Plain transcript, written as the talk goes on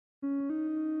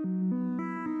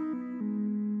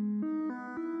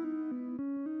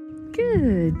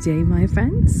Good day, my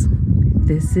friends.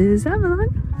 This is Avalon,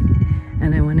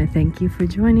 and I want to thank you for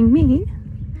joining me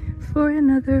for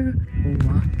another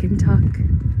Walk and Talk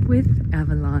with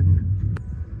Avalon.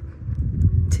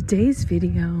 Today's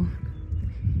video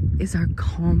is our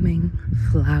calming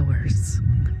flowers,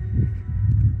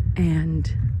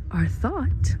 and our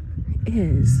thought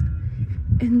is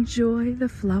enjoy the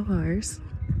flowers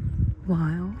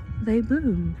while they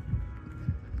bloom.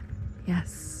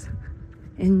 Yes,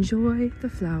 enjoy the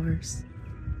flowers.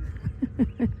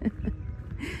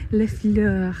 Les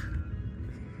fleurs,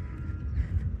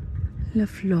 la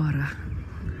flora,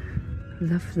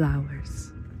 the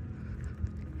flowers.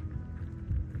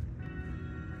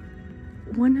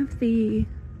 One of the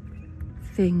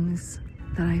things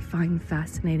that I find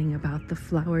fascinating about the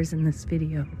flowers in this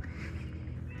video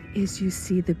is you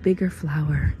see the bigger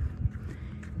flower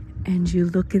and you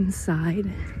look inside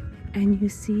and you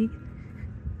see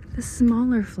the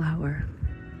smaller flower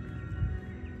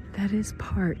that is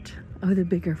part of the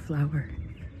bigger flower.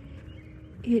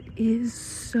 It is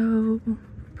so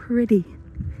pretty.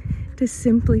 To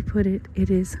simply put it, it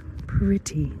is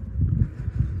pretty.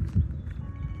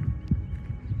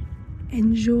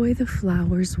 Enjoy the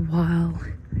flowers while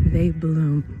they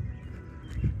bloom.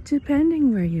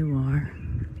 Depending where you are,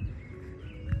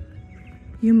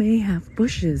 you may have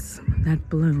bushes that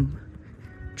bloom,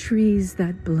 trees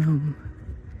that bloom,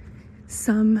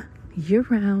 some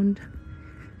year-round,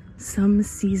 some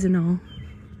seasonal,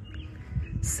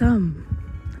 some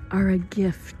are a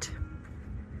gift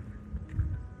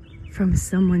from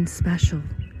someone special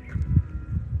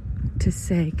to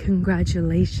say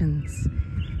congratulations,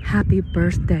 happy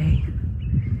birthday,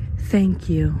 thank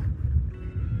you.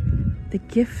 The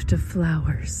gift of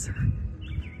flowers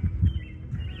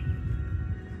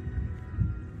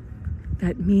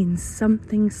that means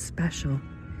something special,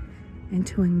 and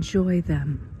to enjoy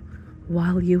them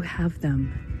while you have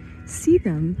them. See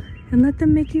them and let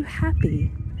them make you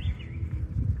happy.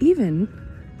 Even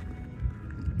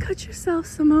cut yourself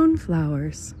some own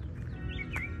flowers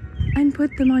and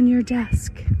put them on your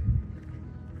desk.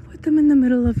 Put them in the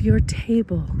middle of your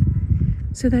table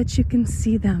so that you can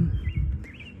see them.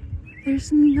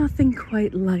 There's nothing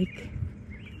quite like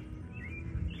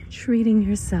treating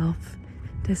yourself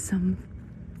to some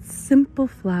simple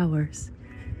flowers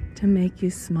to make you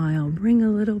smile. Bring a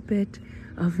little bit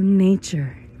of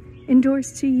nature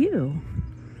indoors to you.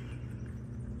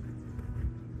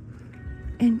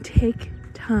 And take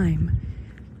time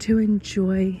to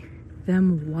enjoy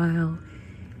them while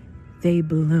they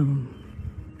bloom.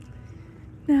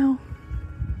 Now,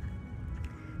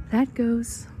 that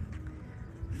goes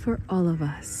for all of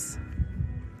us.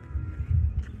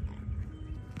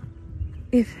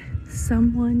 If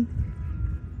someone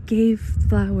gave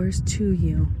flowers to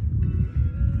you,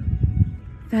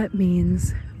 that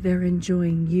means they're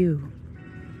enjoying you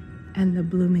and the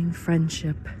blooming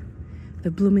friendship,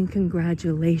 the blooming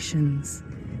congratulations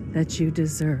that you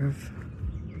deserve.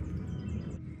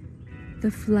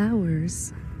 The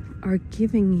flowers are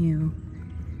giving you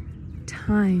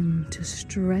time to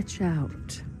stretch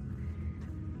out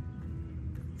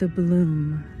the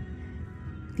bloom,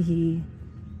 the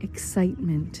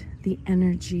excitement, the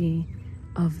energy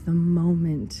of the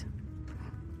moment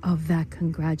of that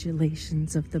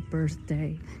congratulations of the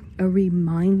birthday, a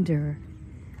reminder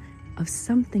of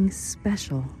something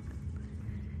special.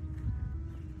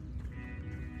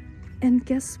 And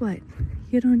guess what?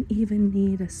 You don't even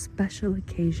need a special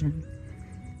occasion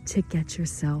to get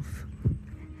yourself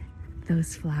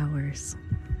those flowers.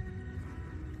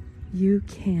 You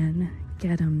can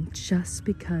get them just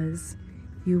because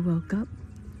you woke up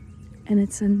and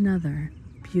it's another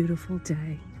beautiful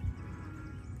day.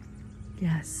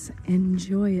 Yes,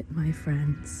 enjoy it, my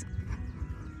friends.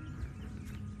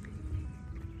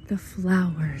 The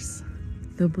flowers,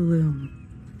 the bloom.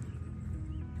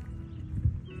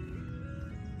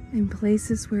 In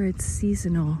places where it's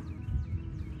seasonal,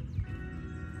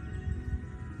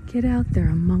 get out there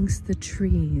amongst the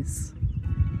trees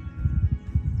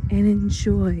and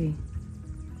enjoy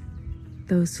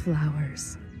those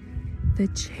flowers. The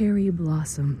cherry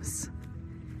blossoms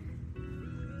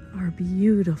are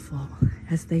beautiful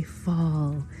as they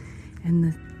fall, and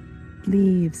the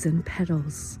leaves and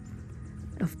petals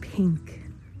of pink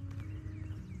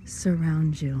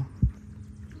surround you.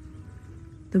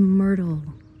 The myrtle,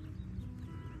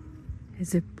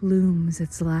 as it blooms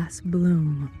its last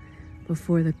bloom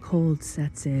before the cold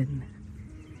sets in.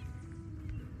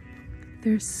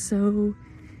 There's so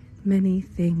many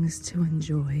things to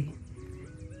enjoy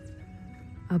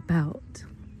about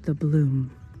the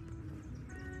bloom,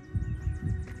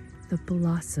 the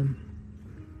blossom,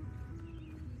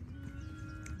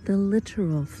 the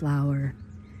literal flower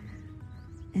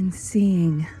and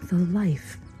seeing the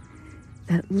life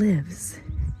that lives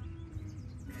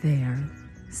there,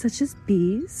 such as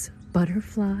bees,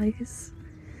 butterflies,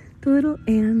 the little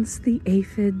ants, the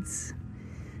aphids,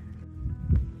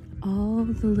 all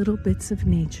the little bits of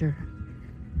nature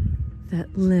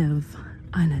that live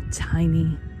on a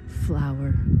tiny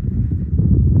flower,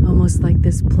 almost like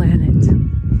this planet.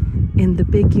 In the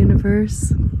big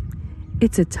universe,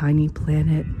 it's a tiny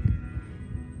planet,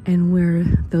 and we're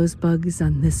those bugs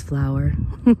on this flower.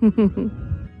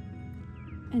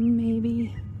 And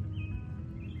maybe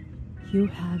you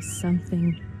have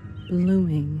something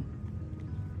blooming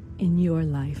in your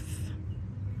life.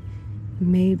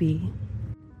 Maybe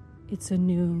it's a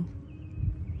new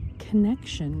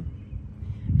connection,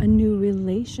 a new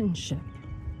relationship,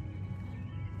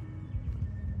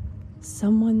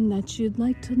 someone that you'd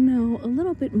like to know a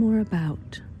little bit more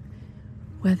about,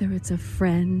 whether it's a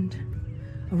friend,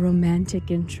 a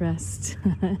romantic interest,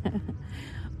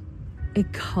 a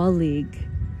colleague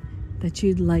that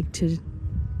you'd like to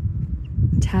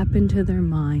tap into their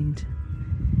mind,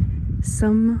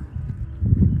 some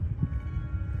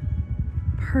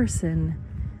person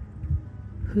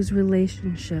whose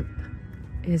relationship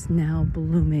is now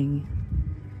blooming.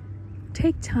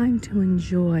 Take time to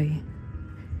enjoy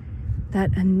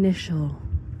that initial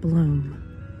bloom.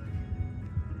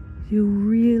 You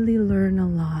really learn a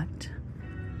lot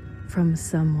from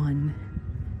someone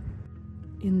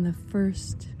in the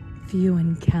first few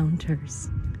encounters.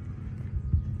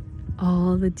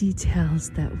 All the details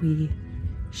that we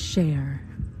share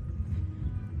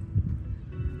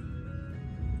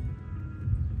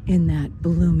in that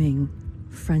blooming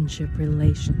friendship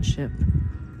relationship.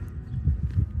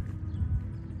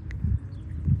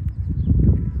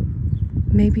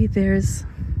 Maybe there's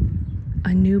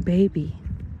a new baby,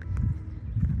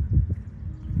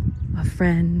 a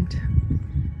friend,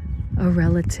 a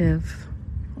relative,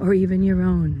 or even your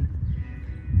own.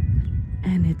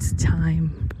 And it's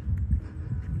time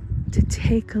to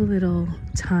take a little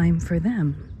time for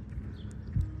them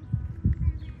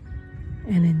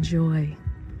and enjoy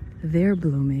their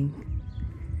blooming,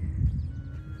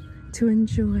 to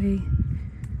enjoy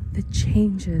the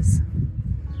changes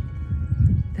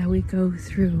that we go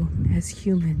through as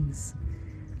humans,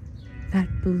 that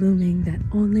blooming that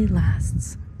only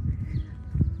lasts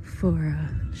for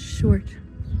a short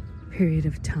period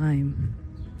of time.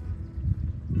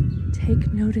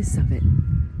 Take notice of it.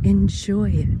 Enjoy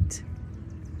it.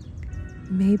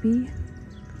 Maybe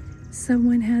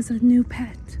someone has a new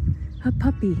pet, a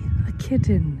puppy, a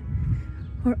kitten,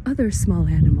 or other small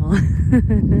animal.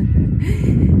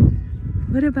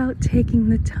 What about taking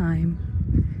the time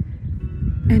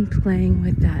and playing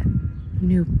with that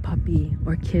new puppy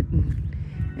or kitten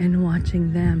and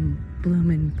watching them bloom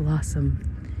and blossom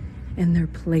in their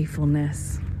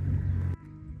playfulness?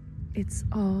 It's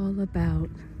all about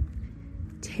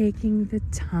taking the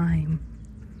time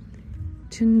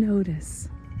to notice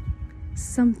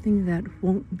something that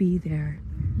won't be there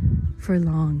for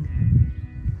long,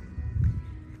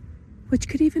 which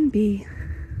could even be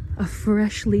a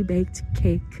freshly baked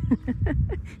cake.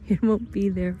 It won't be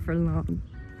there for long.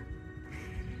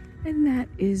 And that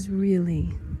is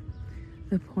really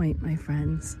the point, my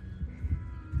friends,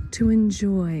 to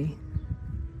enjoy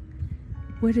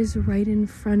what is right in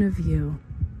front of you,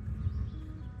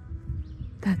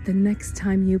 that the next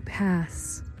time you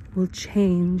pass will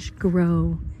change,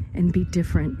 grow, and be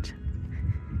different.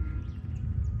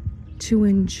 To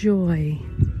enjoy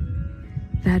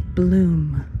that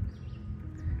bloom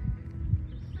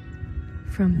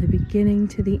from the beginning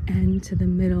to the end, to the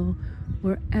middle,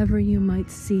 wherever you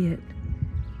might see it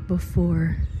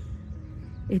before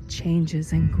it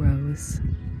changes and grows.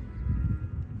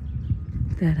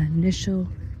 That initial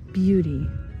beauty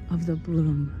of the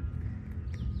bloom.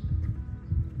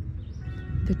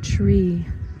 The tree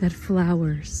that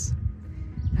flowers,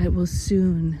 that will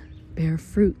soon bear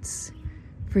fruits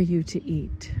for you to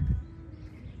eat.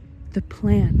 The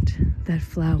plant that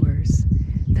flowers,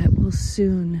 that will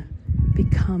soon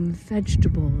become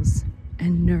vegetables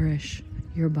and nourish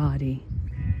your body.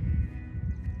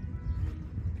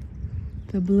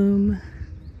 The bloom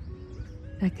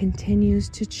that continues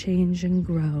to change and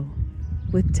grow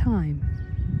with time.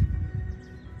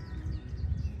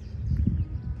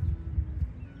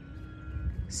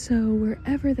 So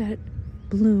wherever that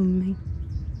bloom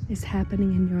is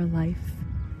happening in your life,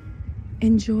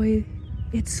 enjoy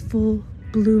its full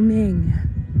blooming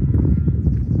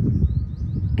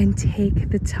and take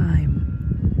the time.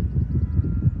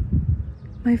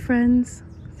 My friends,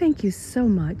 thank you so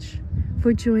much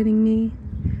for joining me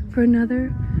for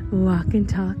another Walk and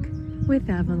Talk with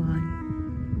Avalon.